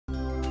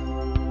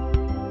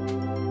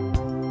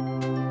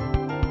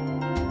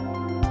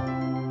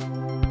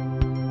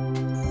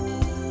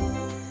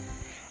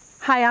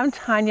Hi, I'm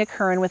Tanya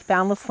Curran with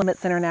Boundless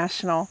Limits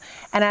International,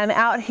 and I'm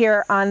out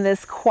here on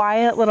this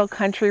quiet little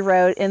country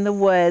road in the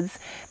woods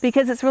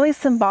because it's really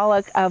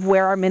symbolic of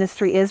where our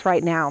ministry is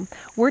right now.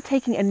 We're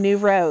taking a new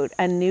road,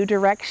 a new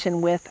direction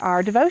with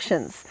our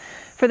devotions.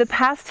 For the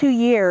past 2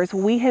 years,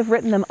 we have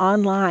written them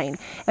online,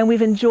 and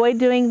we've enjoyed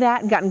doing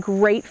that and gotten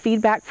great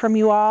feedback from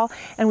you all,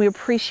 and we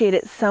appreciate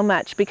it so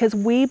much because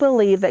we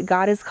believe that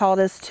God has called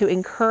us to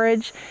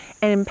encourage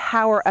and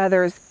empower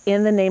others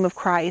in the name of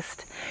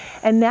Christ.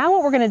 And now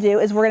what we're going to do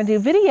is we're going to do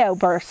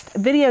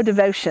video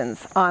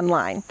devotions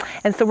online.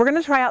 And so we're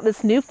going to try out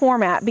this new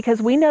format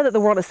because we know that the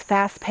world is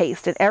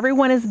fast-paced and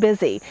everyone is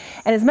busy.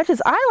 And as much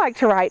as I like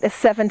to write a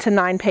 7 to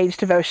 9 page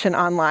devotion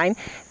online,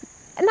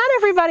 not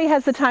everybody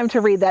has the time to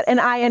read that, and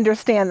I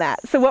understand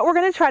that. So what we're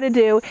going to try to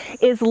do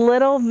is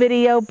little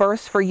video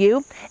bursts for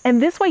you,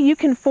 and this way you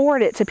can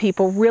forward it to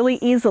people really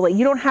easily.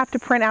 You don't have to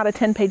print out a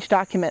 10-page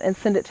document and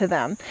send it to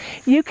them.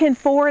 You can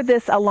forward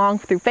this along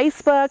through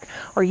Facebook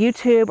or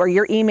YouTube or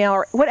your email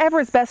or whatever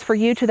is best for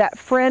you to that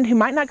friend who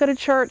might not go to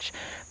church,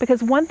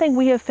 because one thing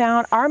we have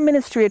found, our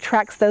ministry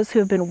attracts those who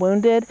have been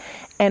wounded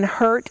and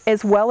hurt,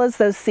 as well as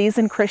those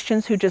seasoned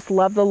Christians who just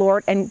love the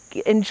Lord and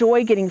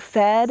enjoy getting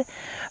fed.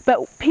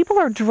 But people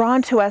are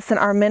drawn to us in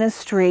our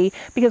ministry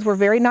because we're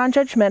very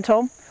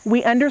non-judgmental.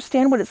 We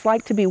understand what it's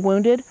like to be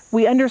wounded.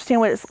 We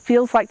understand what it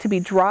feels like to be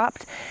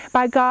dropped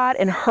by God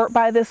and hurt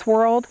by this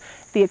world.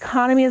 The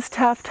economy is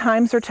tough,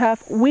 times are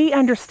tough. We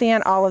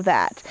understand all of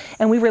that,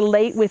 and we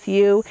relate with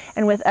you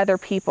and with other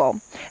people.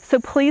 So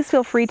please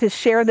feel free to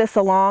share this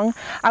along.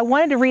 I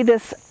wanted to read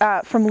this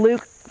from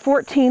Luke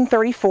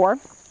 14:34.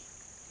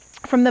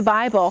 From the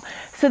Bible,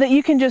 so that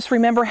you can just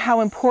remember how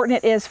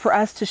important it is for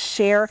us to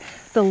share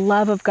the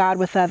love of God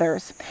with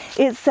others.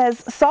 It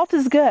says, "Salt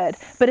is good,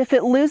 but if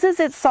it loses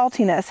its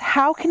saltiness,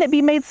 how can it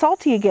be made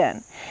salty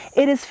again?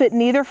 It is fit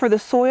neither for the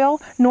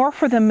soil nor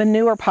for the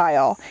manure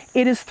pile.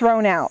 It is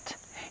thrown out.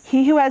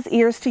 He who has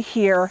ears to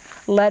hear,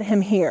 let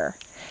him hear."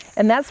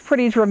 And that's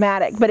pretty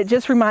dramatic, but it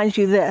just reminds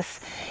you this.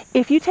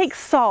 If you take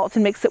salt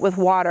and mix it with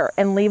water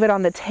and leave it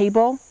on the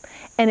table,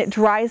 and it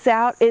dries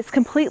out, it's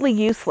completely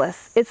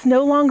useless. It's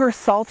no longer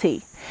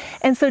salty.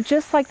 And so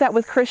just like that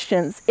with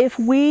Christians, if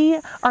we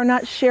are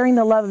not sharing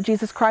the love of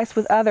Jesus Christ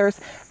with others,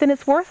 then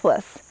it's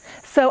worthless.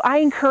 So I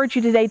encourage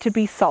you today to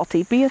be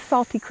salty. Be a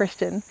salty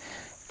Christian.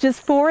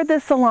 Just forward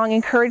this along,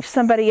 encourage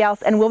somebody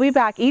else, and we'll be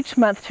back each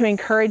month to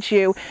encourage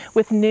you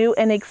with new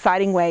and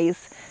exciting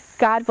ways.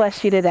 God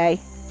bless you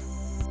today.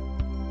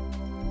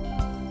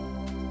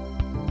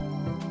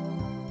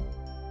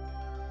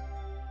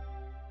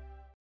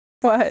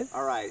 What?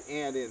 All right,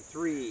 and in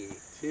 3,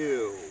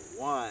 2,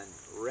 1,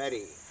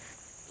 ready,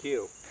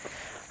 cue.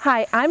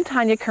 Hi, I'm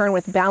Tanya Curran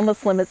with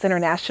Boundless Limits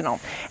International,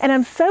 and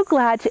I'm so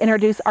glad to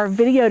introduce our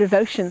video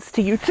devotions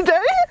to you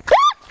today.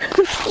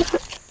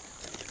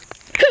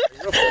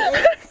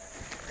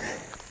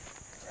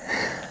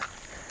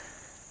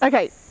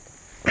 Okay.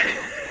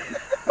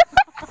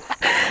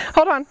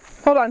 Hold on.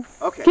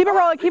 Okay. Keep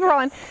it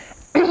rolling.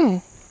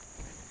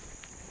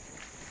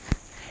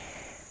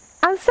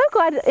 I'm so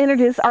glad to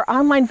introduce our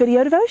online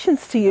video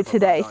devotions to you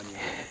today.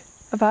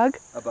 A bug?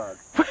 A bug.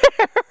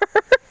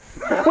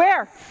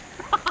 Where?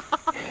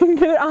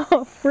 Get it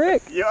off,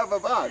 Rick. You have a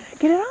bug.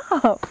 Get it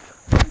off.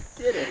 I'm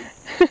kidding.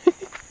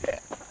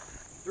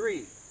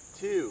 3,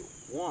 2,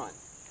 1,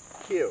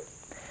 cue.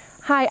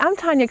 Hi, I'm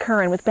Tanya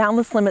Curran with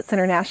Boundless Limits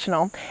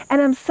International,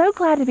 and I'm so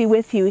glad to be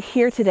with you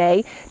here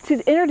today to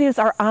introduce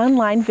our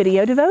online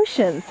video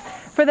devotions.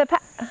 For the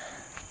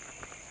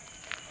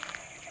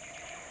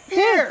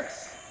Pierce!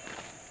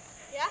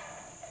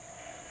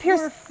 Pierce,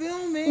 we're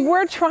filming.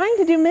 We're trying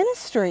to do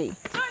ministry.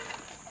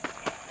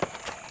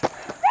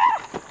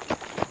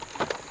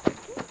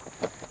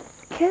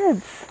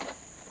 Kids,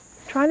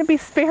 trying to be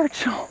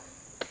spiritual.